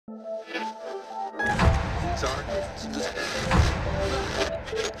Hi,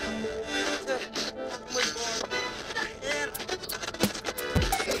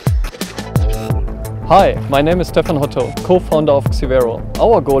 my name is Stefan Hotto, co-founder of XiVero.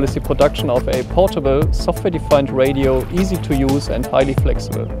 Our goal is the production of a portable, software-defined radio, easy to use and highly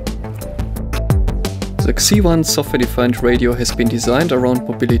flexible. The XiOne software-defined radio has been designed around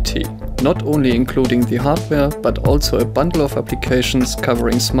mobility, not only including the hardware, but also a bundle of applications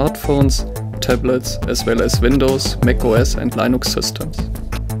covering smartphones, tablets, as well as Windows, macOS and Linux systems.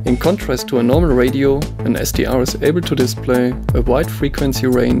 In contrast to a normal radio, an SDR is able to display a wide frequency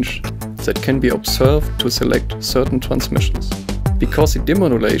range that can be observed to select certain transmissions. Because the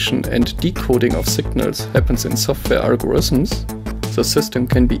demodulation and decoding of signals happens in software algorithms, the system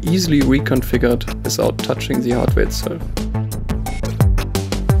can be easily reconfigured without touching the hardware itself.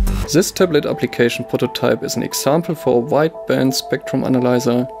 This tablet application prototype is an example for a wideband spectrum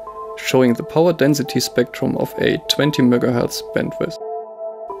analyzer showing the power density spectrum of a 20 MHz bandwidth.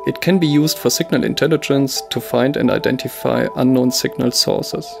 It can be used for signal intelligence to find and identify unknown signal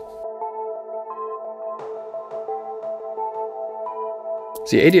sources.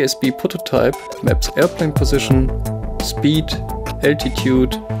 The ADS-B prototype maps airplane position, speed,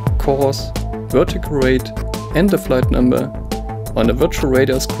 altitude, course, vertical rate and the flight number on a virtual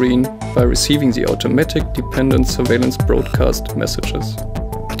radar screen by receiving the automatic dependent surveillance broadcast messages.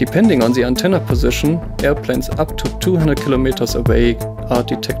 Depending on the antenna position, airplanes up to 200 km away are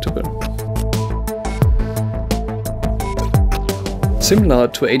detectable. Similar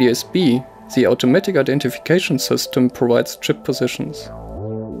to ADS-B, the automatic identification system provides chip positions.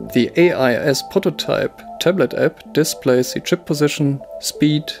 The AIS prototype tablet app displays the chip position,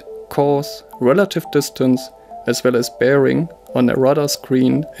 speed, course, relative distance, as well as bearing on a radar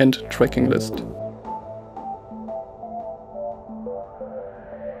screen and tracking list.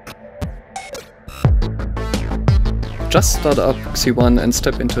 Just start up XiOne and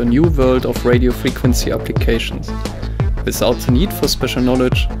step into a new world of radio frequency applications, without the need for special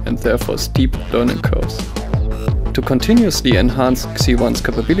knowledge and therefore steep learning curves. To continuously enhance XiOne's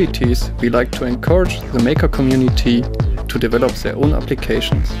capabilities, we like to encourage the maker community to develop their own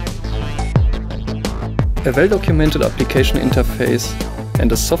applications. A well-documented application interface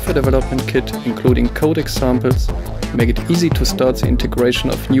and a software development kit including code examples make it easy to start the integration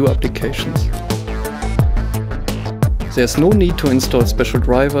of new applications. There's no need to install special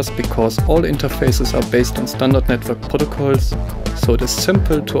drivers because all interfaces are based on standard network protocols, so it is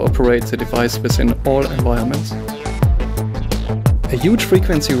simple to operate the device within all environments. A huge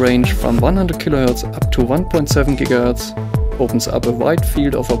frequency range from 100 kHz up to 1.7 GHz opens up a wide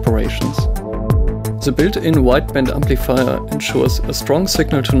field of operations. The built-in wideband amplifier ensures a strong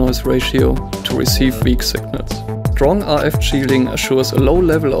signal-to-noise ratio to receive weak signals. Strong RF shielding assures a low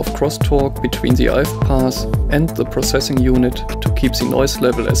level of crosstalk between the RF path and the processing unit to keep the noise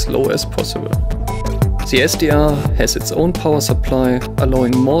level as low as possible. The SDR has its own power supply,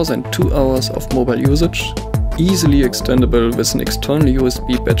 allowing more than 2 hours of mobile usage, easily extendable with an external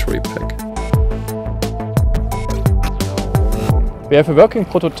USB battery pack. We have a working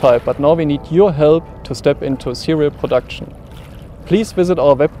prototype, but now we need your help to step into serial production. Please visit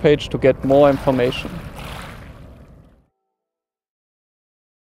our webpage to get more information.